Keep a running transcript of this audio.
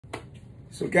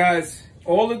So guys,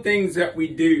 all the things that we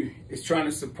do is trying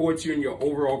to support you in your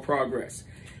overall progress.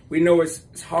 We know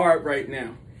it's hard right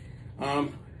now,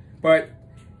 but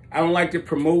I don't like to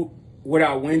promote what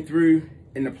I went through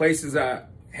and the places I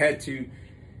had to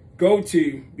go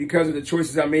to because of the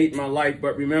choices I made in my life.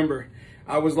 But remember,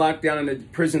 I was locked down in a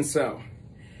prison cell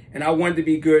and I wanted to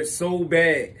be good so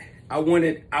bad. I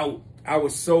wanted out. I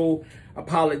was so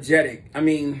apologetic. I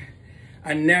mean,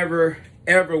 I never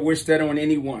ever wished that on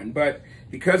anyone, but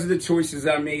because of the choices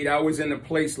I made, I was in a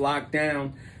place locked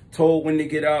down, told when to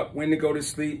get up, when to go to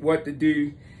sleep, what to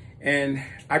do. And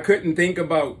I couldn't think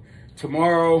about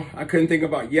tomorrow. I couldn't think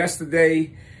about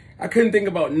yesterday. I couldn't think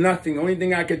about nothing. The only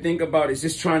thing I could think about is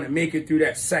just trying to make it through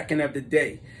that second of the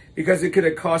day, because it could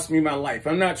have cost me my life.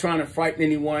 I'm not trying to frighten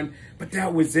anyone, but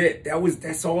that was it.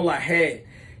 That's all I had.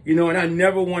 You know, and I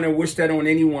never want to wish that on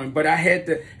anyone, but I had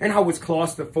to, and I was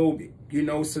claustrophobic, you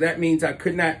know, so that means I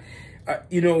could not,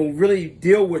 really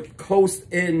deal with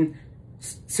close-in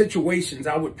situations.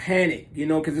 I would panic, you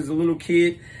know, because as a little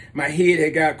kid, my head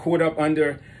had got caught up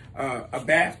under a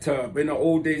bathtub. In the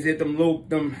old days, they had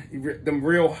them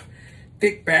real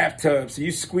thick bathtubs. So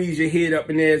you squeeze your head up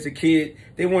in there as a kid.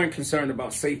 They weren't concerned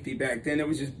about safety back then. It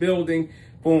was just building,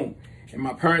 boom. And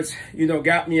my parents,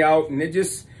 got me out, and it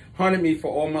just haunted me for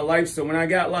all my life. So when I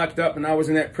got locked up and I was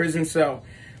in that prison cell,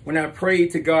 when I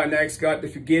prayed to God and asked God to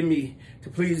forgive me, to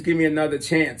please give me another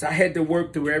chance, I had to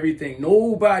work through everything.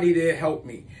 Nobody there helped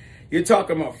me. You're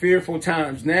talking about fearful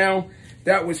times. Now,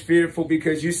 that was fearful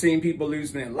because you've seen people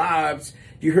losing their lives.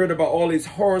 You heard about all these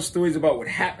horror stories about what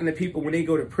happened to people when they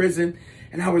go to prison.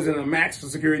 And I was in a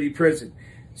maximum security prison.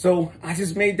 So I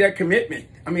just made that commitment.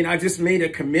 I just made a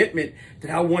commitment that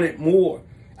I wanted more.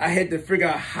 I had to figure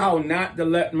out how not to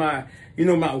let my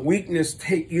weakness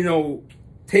take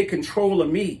control of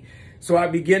me. So I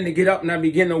began to get up and I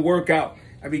began to work out.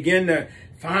 I began to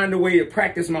find a way to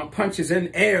practice my punches in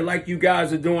air like you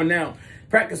guys are doing now.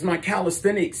 Practice my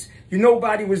calisthenics.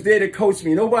 Nobody was there to coach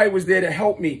me. Nobody was there to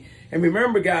help me. And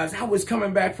remember, guys, I was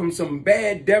coming back from some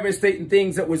bad, devastating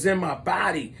things that was in my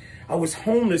body. I was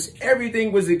homeless.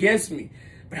 Everything was against me.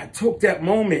 But I took that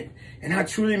moment and I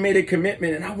truly made a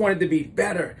commitment, and I wanted to be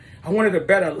better. I wanted a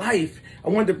better life. I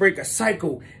wanted to break a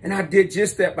cycle. And I did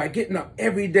just that by getting up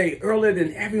every day earlier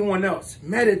than everyone else,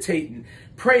 meditating,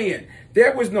 praying.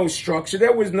 There was no structure.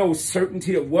 There was no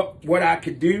certainty of what I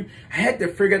could do. I had to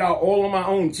figure it out all on my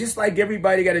own, just like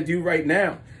everybody got to do right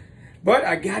now. But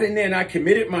I got in there and I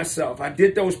committed myself. I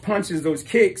did those punches, those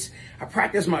kicks. I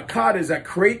practiced my katas. I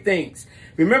create things.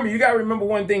 Remember, you got to remember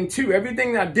one thing too.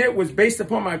 Everything I did was based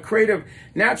upon my creative,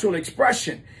 natural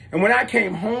expression. And when I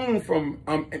came home from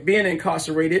being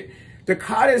incarcerated, the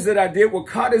katas that I did were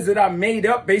katas that I made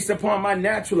up based upon my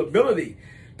natural ability.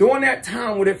 During that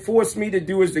time, what it forced me to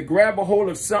do is to grab a hold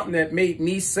of something that made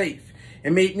me safe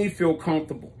and made me feel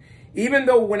comfortable. Even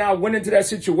though when I went into that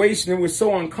situation, it was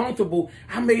so uncomfortable,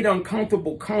 I made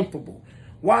uncomfortable comfortable.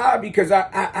 Why? Because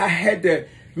I had to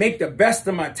make the best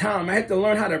of my time. I had to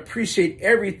learn how to appreciate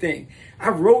everything. I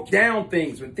wrote down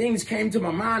things. When things came to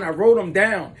my mind, I wrote them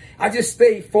down. I just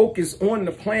stayed focused on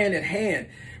the plan at hand.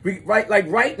 Like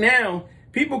right now,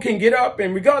 people can get up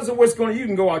and regardless of what's going on, you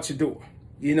can go out your door.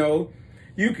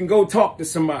 You can go talk to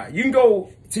somebody. You can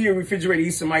go to your refrigerator,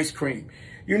 eat some ice cream.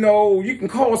 You can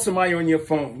call somebody on your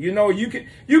phone. You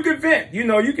can vent.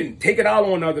 You can take it out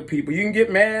on other people. You can get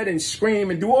mad and scream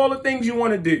and do all the things you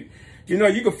want to do. You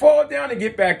can fall down and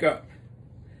get back up.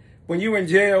 When you're in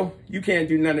jail, you can't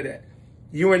do none of that.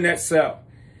 You in that cell.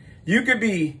 You could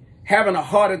be having a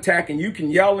heart attack and you can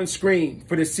yell and scream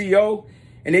for the CO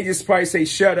and they just probably say,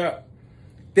 shut up.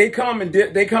 They come and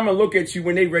look at you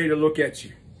when they ready to look at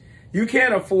you. You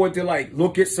can't afford to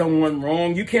look at someone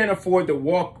wrong. You can't afford to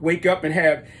wake up and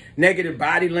have negative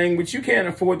body language. You can't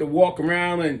afford to walk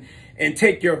around and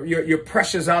take your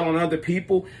pressures out on other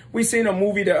people. We seen a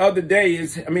movie the other day.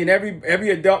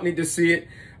 Every adult need to see it,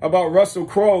 about Russell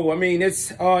Crowe.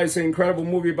 It's an incredible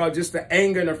movie about just the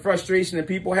anger and the frustration that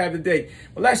people have today.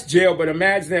 Well, that's jail, but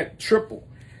imagine that triple.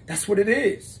 That's what it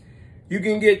is. You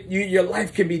can your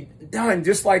life can be done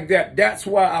just like that. That's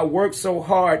why I worked so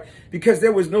hard, because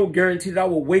there was no guarantee that I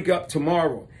will wake up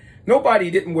tomorrow.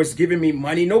 Nobody was giving me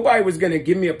money. Nobody was going to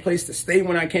give me a place to stay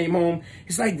when I came home.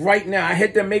 It's like right now, I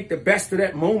had to make the best of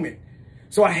that moment.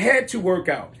 So I had to work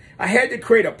out. I had to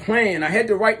create a plan. I had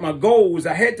to write my goals.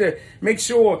 I had to make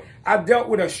sure I dealt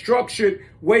with a structured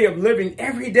way of living.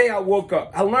 Every day I woke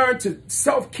up, I learned to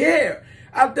self-care.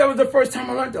 That was the first time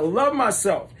I learned to love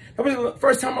myself. That was the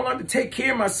first time I learned to take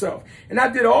care of myself. And I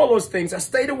did all those things. I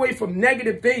stayed away from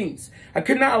negative things. I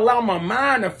could not allow my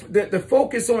mind to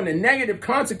focus on the negative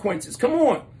consequences. Come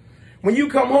on. When you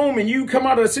come home and you come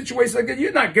out of a situation like that,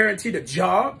 you're not guaranteed a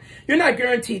job. You're not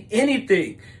guaranteed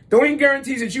anything. The only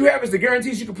guarantees that you have is the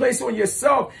guarantees you can place on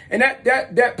yourself. And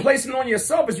that placing on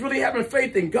yourself is really having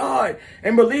faith in God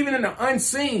and believing in the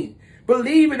unseen.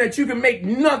 Believing that you can make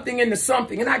nothing into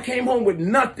something. And I came home with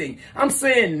nothing. I'm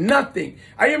saying nothing.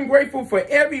 I am grateful for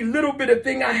every little bit of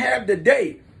thing I have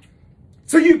today.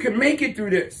 So you can make it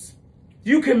through this.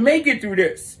 You can make it through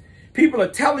this. People are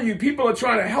telling you, people are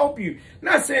trying to help you.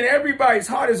 Not saying everybody's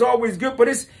heart is always good, but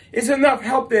it's enough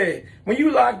help there. When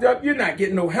you locked up, you're not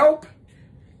getting no help.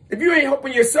 If you ain't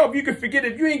helping yourself, you can forget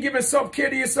it. If you ain't giving self-care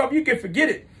to yourself, you can forget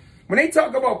it. When they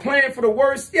talk about planning for the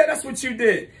worst, yeah, that's what you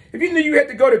did. If you knew you had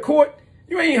to go to court,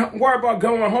 you ain't worried about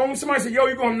going home. Somebody said, yo,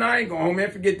 you going home? Nah, I ain't going home,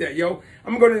 man. Forget that, yo.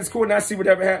 I'm going to go to this court and I see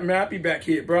whatever happened, man. I'll be back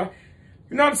here, bro.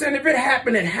 You know what I'm saying? If it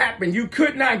happened, it happened. You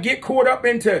could not get caught up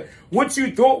into what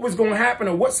you thought was going to happen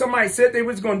or what somebody said they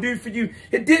was going to do for you.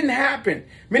 It didn't happen.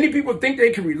 Many people think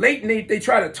they can relate and they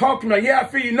try to talk to me like, yeah, I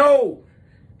feel you. No,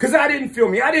 because I didn't feel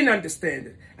me. I didn't understand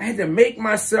it. I had to make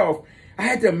myself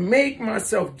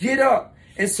get up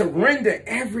and surrender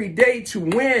every day to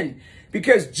win.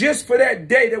 Because just for that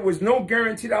day, there was no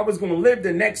guarantee that I was going to live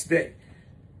the next day.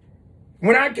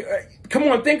 When come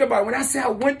on, think about it. When I say I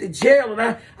went to jail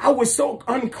and I was so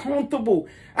uncomfortable.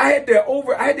 I had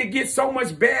to get so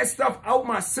much bad stuff out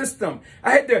my system.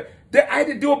 I had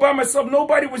to do it by myself.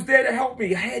 Nobody was there to help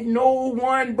me. I had no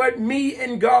one but me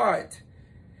and God.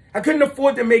 I couldn't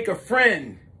afford to make a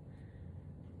friend.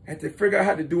 I had to figure out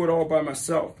how to do it all by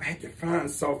myself. I had to find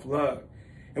self-love.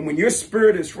 And when your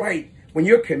spirit is right, when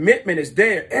your commitment is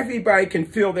there, everybody can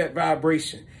feel that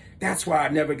vibration. That's why I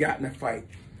never got in a fight.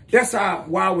 That's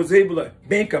why I was able to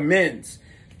make amends.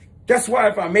 That's why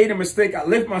if I made a mistake, I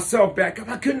lift myself back up.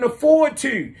 I couldn't afford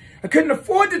to. I couldn't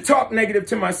afford to talk negative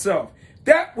to myself.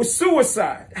 That was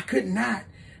suicide. I could not.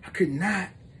 I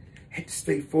had to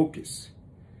stay focused.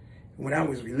 When I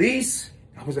was released,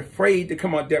 I was afraid to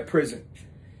come out that prison.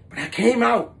 But I came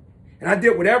out. And I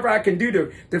did whatever I can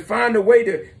do to find a way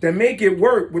to make it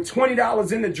work with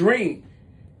 $20 in the dream.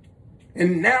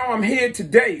 And now I'm here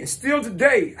today. And still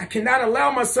today, I cannot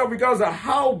allow myself, because of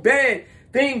how bad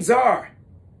things are.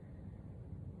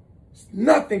 It's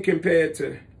nothing compared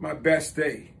to my best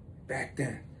day back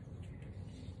then.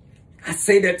 I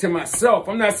say that to myself.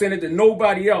 I'm not saying it to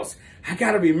nobody else. I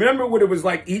got to remember what it was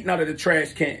like eating out of the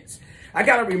trash cans. I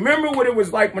got to remember what it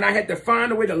was like when I had to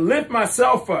find a way to lift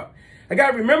myself up. I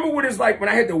got to remember what it's like when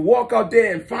I had to walk out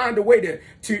there and find a way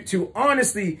to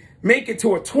honestly make it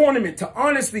to a tournament, to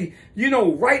honestly,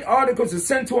 write articles and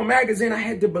send to a magazine. I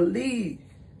had to believe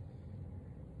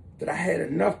that I had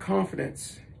enough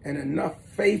confidence and enough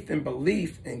faith and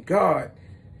belief in God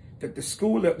that the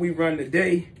school that we run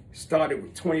today started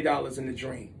with $20 in the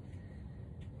dream.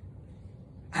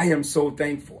 I am so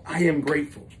thankful. I am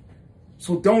grateful.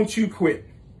 So don't you quit.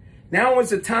 Now is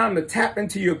the time to tap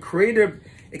into your creative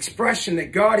expression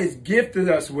that God has gifted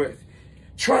us with.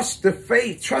 Trust the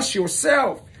faith. Trust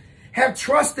yourself. Have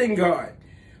trust in God.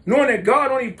 Knowing that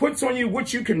God only puts on you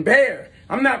what you can bear.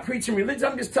 I'm not preaching religion.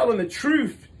 I'm just telling the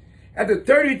truth. After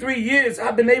 33 years,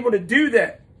 I've been able to do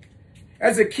that.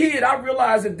 As a kid, I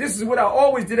realized that this is what I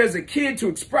always did as a kid, to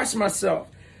express myself.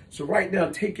 So right now,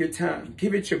 take your time.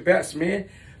 Give it your best, man.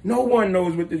 No one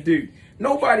knows what to do.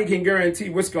 Nobody can guarantee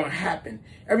what's going to happen.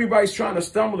 Everybody's trying to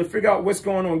stumble to figure out what's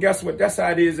going on. Guess what? That's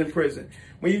how it is in prison.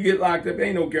 When you get locked up,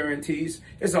 ain't no guarantees.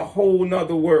 It's a whole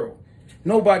nother world.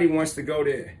 Nobody wants to go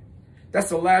there. That's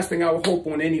the last thing I would hope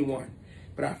on anyone.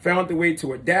 But I found the way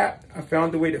to adapt. I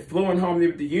found the way to flow in harmony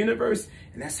with the universe.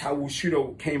 And that's how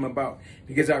Wushudo came about.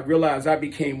 Because I realized I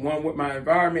became one with my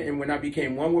environment. And when I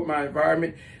became one with my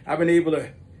environment, I've been able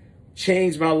to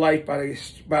change my life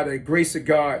by the grace of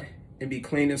God and be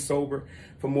clean and sober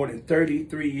for more than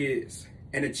 33 years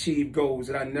and achieve goals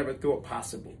that I never thought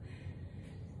possible.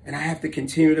 And I have to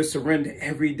continue to surrender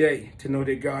every day to know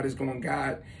that God is going to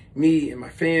guide me and my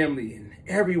family and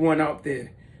everyone out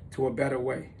there to a better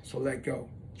way. So let go.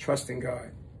 Trust in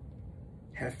God.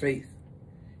 Have faith.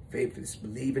 Faith is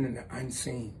believing in the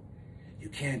unseen. You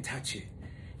can't touch it.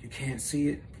 You can't see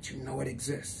it, but you know it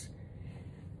exists.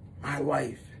 My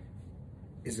life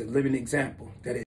is a living example that it